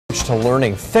To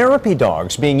learning, therapy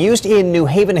dogs being used in New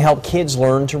Haven to help kids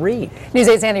learn to read. News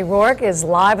 8's Annie Rourke is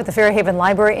live at the Fairhaven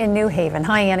Library in New Haven.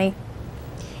 Hi, Annie.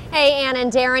 Hey, Ann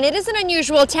and Darren, it is an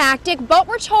unusual tactic, but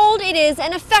we're told it is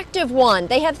an effective one.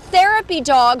 They have therapy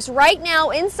dogs right now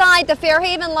inside the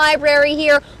Fairhaven Library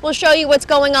here. We'll show you what's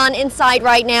going on inside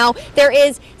right now. There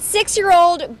is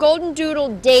 6-year-old Golden Doodle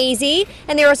Daisy,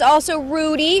 and there is also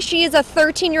Rudy. She is a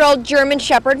 13-year-old German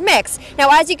Shepherd mix. Now,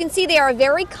 as you can see, they are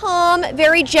very calm,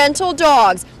 very gentle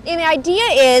dogs. And the idea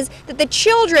is that the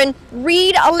children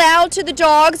read aloud to the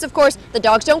dogs. Of course, the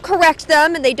dogs don't correct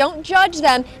them and they don't judge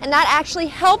them, and that actually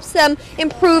helps them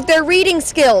improve their reading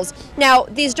skills. Now,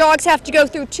 these dogs have to go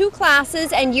through 2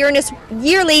 classes and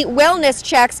yearly wellness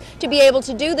checks to be able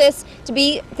to do this, to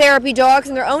be therapy dogs,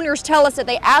 and their owners tell us that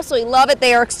they absolutely love it.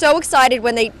 They are so excited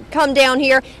when they come down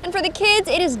here. And for the kids,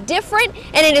 it is different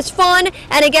and it is fun.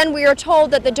 And again, we are told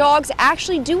that the dogs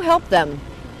actually do help them.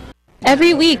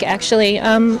 Every week, actually,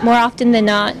 more often than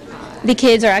not, the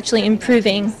kids are actually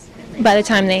improving by the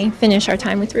time they finish our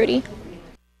time with Rudy.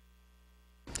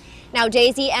 Now,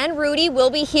 Daisy and Rudy will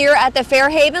be here at the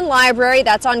Fairhaven Library.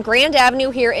 That's on Grand Avenue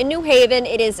here in New Haven.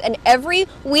 It is an every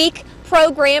week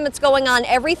program. It's going on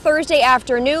every Thursday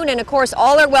afternoon, and of course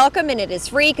all are welcome, and it is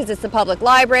free because it's the public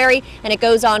library, and it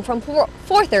goes on from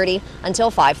 4:30 until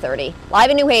 5:30. Live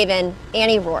in New Haven,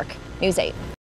 Annie Rourke, News 8.